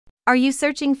Are you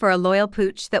searching for a loyal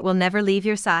pooch that will never leave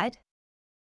your side?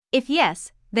 If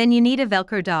yes, then you need a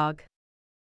Velcro dog.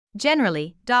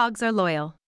 Generally, dogs are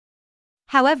loyal.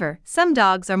 However, some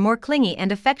dogs are more clingy and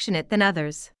affectionate than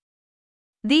others.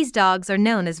 These dogs are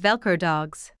known as Velcro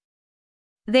dogs.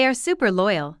 They are super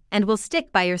loyal and will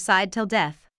stick by your side till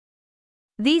death.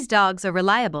 These dogs are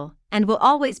reliable and will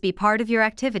always be part of your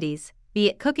activities, be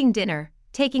it cooking dinner,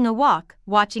 taking a walk,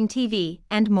 watching TV,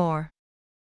 and more.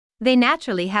 They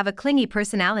naturally have a clingy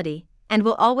personality and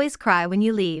will always cry when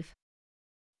you leave.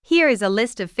 Here is a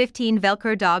list of 15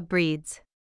 Velcro dog breeds.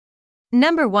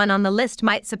 Number 1 on the list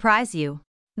might surprise you.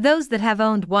 Those that have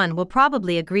owned one will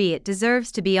probably agree it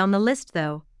deserves to be on the list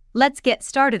though. Let's get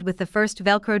started with the first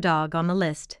Velcro dog on the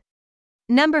list.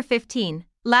 Number 15,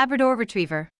 Labrador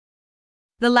Retriever.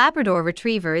 The Labrador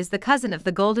Retriever is the cousin of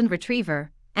the Golden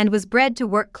Retriever and was bred to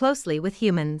work closely with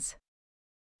humans.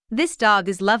 This dog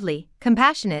is lovely,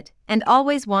 compassionate, and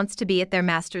always wants to be at their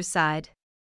master's side.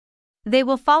 They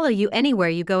will follow you anywhere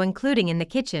you go, including in the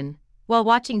kitchen, while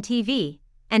watching TV,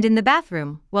 and in the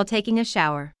bathroom while taking a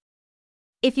shower.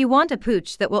 If you want a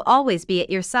pooch that will always be at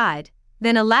your side,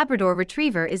 then a Labrador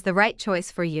Retriever is the right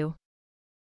choice for you.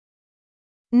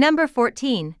 Number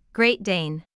 14, Great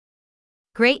Dane.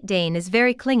 Great Dane is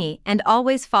very clingy and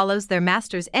always follows their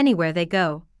masters anywhere they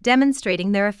go,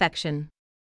 demonstrating their affection.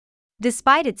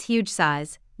 Despite its huge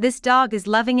size, this dog is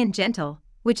loving and gentle,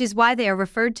 which is why they are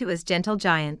referred to as gentle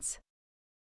giants.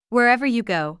 Wherever you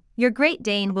go, your Great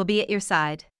Dane will be at your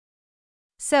side.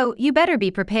 So, you better be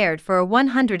prepared for a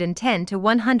 110 to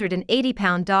 180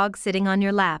 pound dog sitting on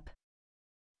your lap.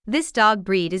 This dog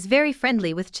breed is very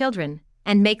friendly with children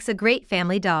and makes a great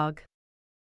family dog.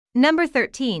 Number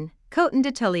 13, Coton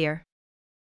de Tullier.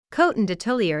 Coton de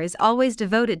Tullier is always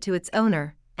devoted to its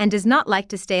owner and does not like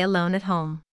to stay alone at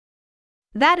home.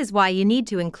 That is why you need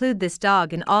to include this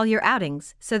dog in all your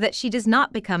outings so that she does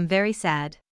not become very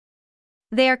sad.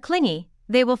 They are clingy,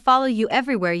 they will follow you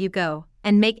everywhere you go,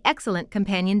 and make excellent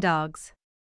companion dogs.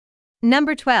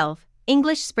 Number 12,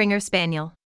 English Springer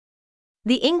Spaniel.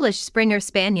 The English Springer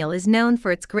Spaniel is known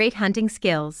for its great hunting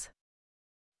skills.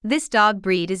 This dog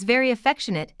breed is very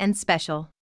affectionate and special.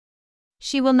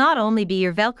 She will not only be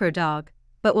your Velcro dog,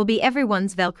 but will be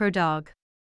everyone's Velcro dog.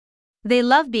 They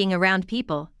love being around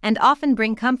people and often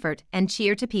bring comfort and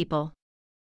cheer to people.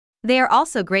 They are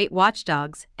also great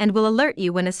watchdogs and will alert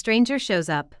you when a stranger shows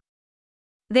up.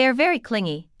 They are very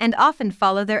clingy and often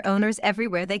follow their owners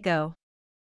everywhere they go.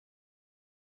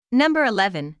 Number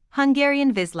 11,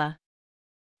 Hungarian Vizsla.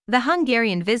 The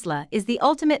Hungarian Vizsla is the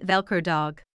ultimate Velcro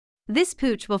dog. This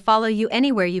pooch will follow you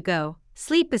anywhere you go,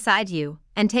 sleep beside you,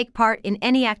 and take part in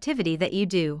any activity that you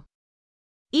do.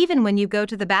 Even when you go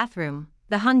to the bathroom,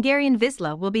 the Hungarian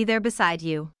Vizsla will be there beside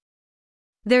you.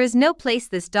 There is no place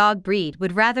this dog breed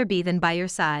would rather be than by your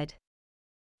side.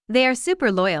 They are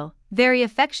super loyal, very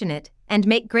affectionate, and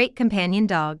make great companion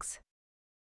dogs.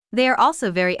 They are also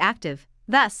very active,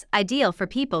 thus ideal for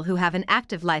people who have an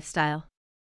active lifestyle.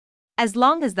 As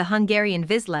long as the Hungarian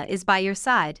Vizsla is by your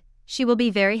side, she will be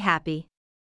very happy.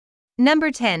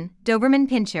 Number 10, Doberman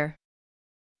Pinscher.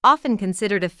 Often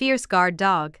considered a fierce guard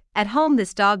dog, at home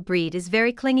this dog breed is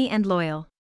very clingy and loyal.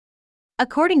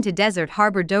 According to Desert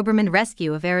Harbor Doberman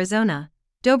Rescue of Arizona,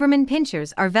 Doberman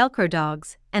Pinschers are Velcro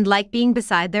dogs and like being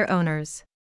beside their owners.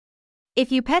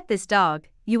 If you pet this dog,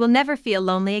 you will never feel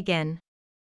lonely again.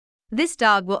 This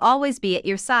dog will always be at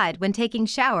your side when taking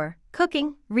shower,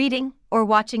 cooking, reading, or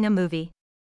watching a movie.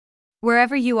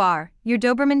 Wherever you are, your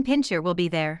Doberman Pinscher will be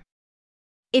there.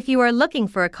 If you are looking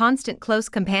for a constant close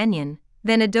companion,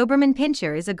 then a Doberman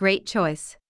Pinscher is a great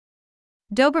choice.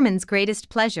 Doberman's greatest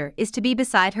pleasure is to be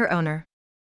beside her owner.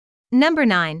 Number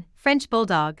 9, French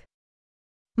Bulldog.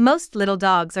 Most little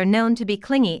dogs are known to be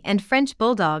clingy and French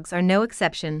Bulldogs are no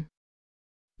exception.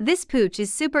 This pooch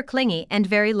is super clingy and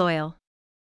very loyal.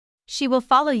 She will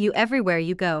follow you everywhere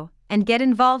you go and get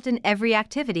involved in every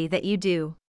activity that you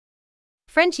do.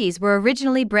 Frenchies were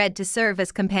originally bred to serve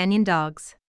as companion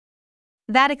dogs.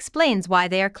 That explains why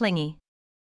they are clingy.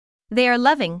 They are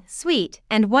loving, sweet,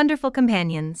 and wonderful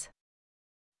companions.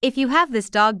 If you have this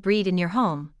dog breed in your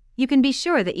home, you can be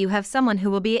sure that you have someone who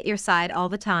will be at your side all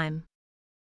the time.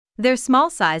 Their small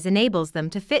size enables them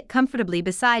to fit comfortably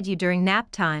beside you during nap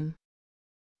time.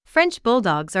 French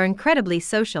Bulldogs are incredibly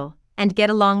social and get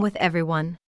along with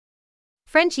everyone.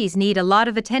 Frenchies need a lot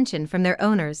of attention from their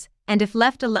owners, and if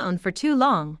left alone for too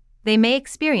long, they may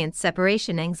experience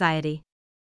separation anxiety.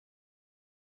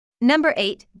 Number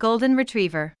 8, Golden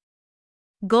Retriever.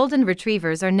 Golden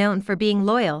Retrievers are known for being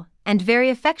loyal and very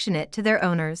affectionate to their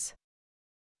owners.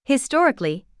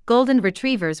 Historically, Golden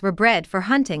Retrievers were bred for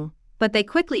hunting but they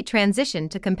quickly transition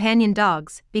to companion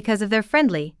dogs because of their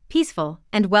friendly, peaceful,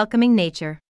 and welcoming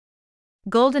nature.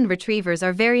 Golden retrievers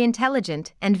are very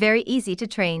intelligent and very easy to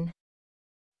train.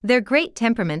 Their great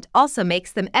temperament also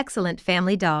makes them excellent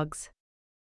family dogs.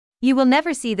 You will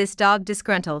never see this dog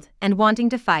disgruntled and wanting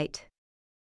to fight.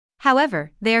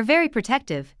 However, they are very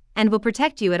protective and will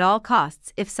protect you at all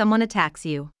costs if someone attacks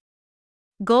you.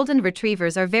 Golden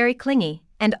retrievers are very clingy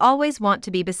and always want to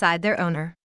be beside their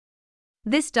owner.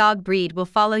 This dog breed will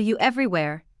follow you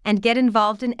everywhere and get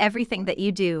involved in everything that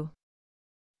you do.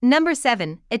 Number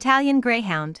 7. Italian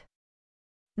Greyhound.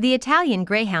 The Italian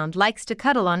Greyhound likes to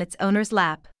cuddle on its owner's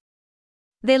lap.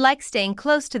 They like staying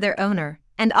close to their owner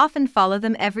and often follow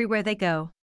them everywhere they go.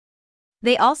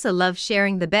 They also love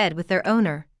sharing the bed with their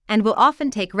owner and will often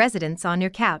take residence on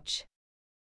your couch.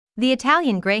 The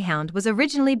Italian Greyhound was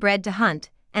originally bred to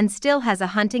hunt and still has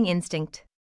a hunting instinct.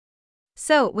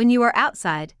 So, when you are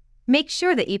outside, make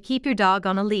sure that you keep your dog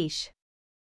on a leash.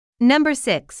 Number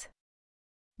 6.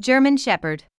 German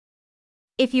Shepherd.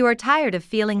 If you are tired of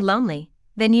feeling lonely,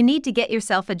 then you need to get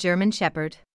yourself a German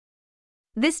Shepherd.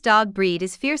 This dog breed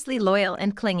is fiercely loyal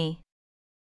and clingy.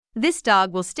 This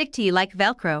dog will stick to you like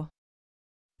Velcro.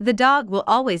 The dog will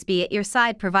always be at your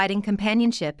side providing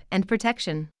companionship and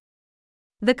protection.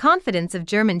 The confidence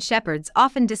of German Shepherds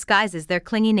often disguises their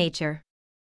clingy nature.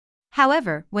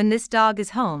 However, when this dog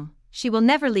is home, she will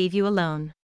never leave you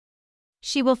alone.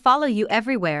 She will follow you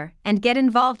everywhere and get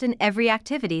involved in every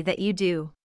activity that you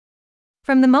do.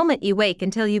 From the moment you wake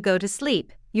until you go to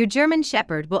sleep, your German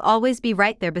Shepherd will always be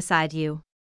right there beside you.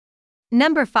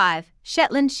 Number 5.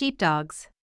 Shetland Sheepdogs.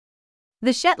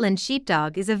 The Shetland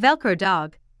Sheepdog is a Velcro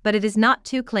dog, but it is not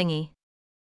too clingy.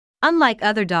 Unlike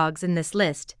other dogs in this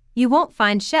list, you won't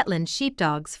find Shetland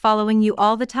Sheepdogs following you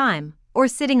all the time or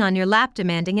sitting on your lap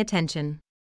demanding attention.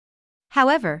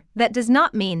 However, that does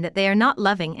not mean that they are not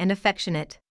loving and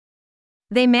affectionate.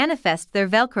 They manifest their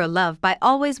Velcro love by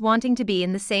always wanting to be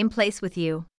in the same place with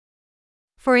you.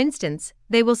 For instance,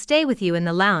 they will stay with you in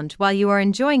the lounge while you are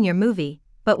enjoying your movie,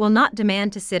 but will not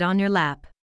demand to sit on your lap.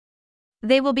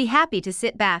 They will be happy to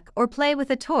sit back or play with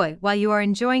a toy while you are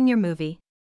enjoying your movie.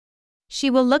 She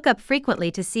will look up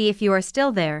frequently to see if you are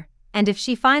still there, and if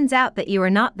she finds out that you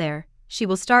are not there, she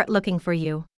will start looking for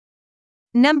you.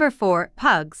 Number 4.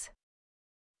 Pugs.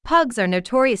 Pugs are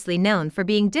notoriously known for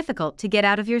being difficult to get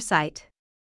out of your sight.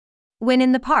 When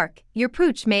in the park, your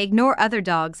pooch may ignore other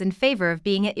dogs in favor of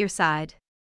being at your side.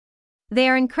 They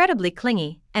are incredibly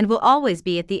clingy and will always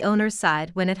be at the owner's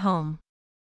side when at home.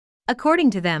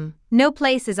 According to them, no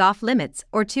place is off limits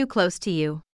or too close to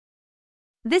you.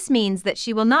 This means that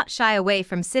she will not shy away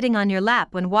from sitting on your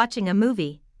lap when watching a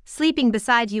movie, sleeping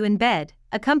beside you in bed,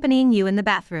 accompanying you in the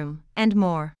bathroom, and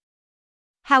more.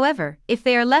 However, if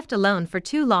they are left alone for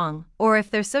too long, or if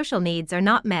their social needs are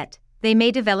not met, they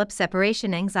may develop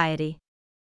separation anxiety.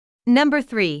 Number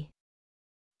 3.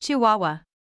 Chihuahua.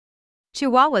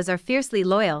 Chihuahuas are fiercely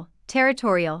loyal,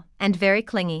 territorial, and very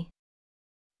clingy.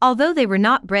 Although they were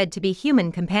not bred to be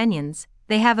human companions,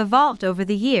 they have evolved over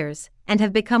the years and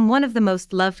have become one of the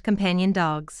most loved companion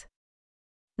dogs.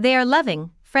 They are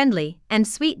loving, friendly, and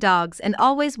sweet dogs and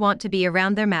always want to be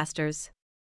around their masters.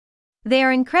 They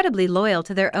are incredibly loyal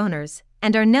to their owners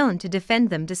and are known to defend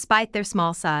them despite their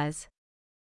small size.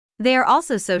 They are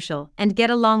also social and get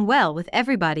along well with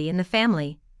everybody in the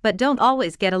family, but don't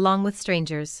always get along with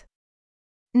strangers.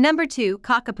 Number 2.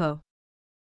 Kakapo.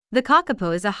 The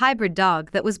Kakapo is a hybrid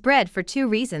dog that was bred for 2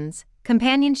 reasons: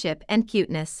 companionship and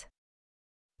cuteness.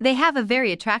 They have a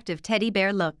very attractive teddy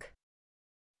bear look.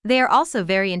 They are also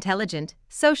very intelligent,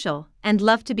 social, and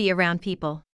love to be around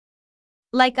people.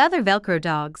 Like other Velcro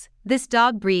dogs, this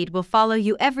dog breed will follow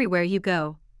you everywhere you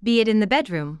go, be it in the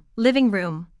bedroom, living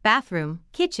room, bathroom,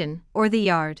 kitchen, or the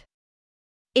yard.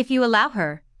 If you allow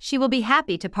her, she will be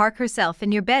happy to park herself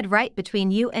in your bed right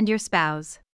between you and your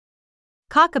spouse.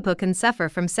 Kakapo can suffer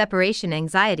from separation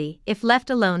anxiety if left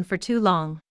alone for too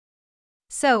long.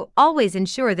 So, always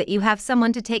ensure that you have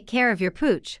someone to take care of your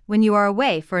pooch when you are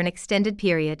away for an extended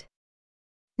period.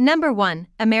 Number 1.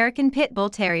 American Pit Bull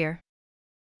Terrier.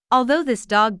 Although this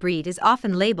dog breed is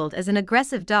often labeled as an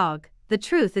aggressive dog, the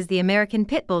truth is the American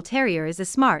Pit Bull Terrier is a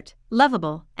smart,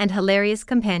 lovable, and hilarious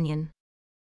companion.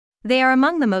 They are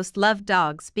among the most loved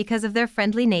dogs because of their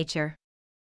friendly nature.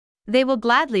 They will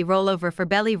gladly roll over for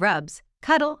belly rubs,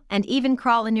 cuddle, and even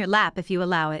crawl in your lap if you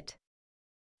allow it.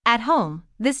 At home,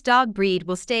 this dog breed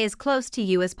will stay as close to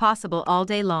you as possible all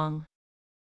day long.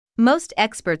 Most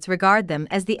experts regard them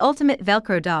as the ultimate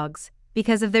Velcro dogs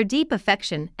because of their deep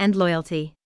affection and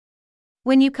loyalty.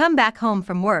 When you come back home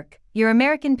from work, your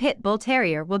American Pit Bull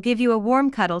Terrier will give you a warm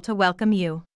cuddle to welcome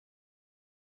you.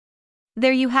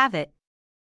 There you have it.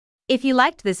 If you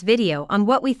liked this video on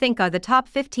what we think are the top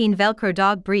 15 Velcro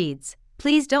dog breeds,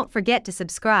 please don't forget to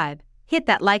subscribe, hit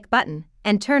that like button,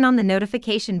 and turn on the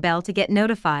notification bell to get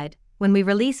notified when we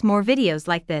release more videos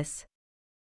like this.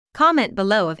 Comment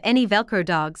below of any Velcro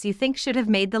dogs you think should have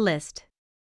made the list.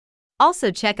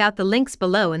 Also check out the links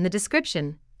below in the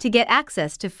description to get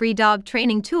access to free dog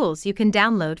training tools you can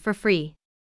download for free.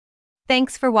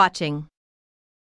 Thanks for watching.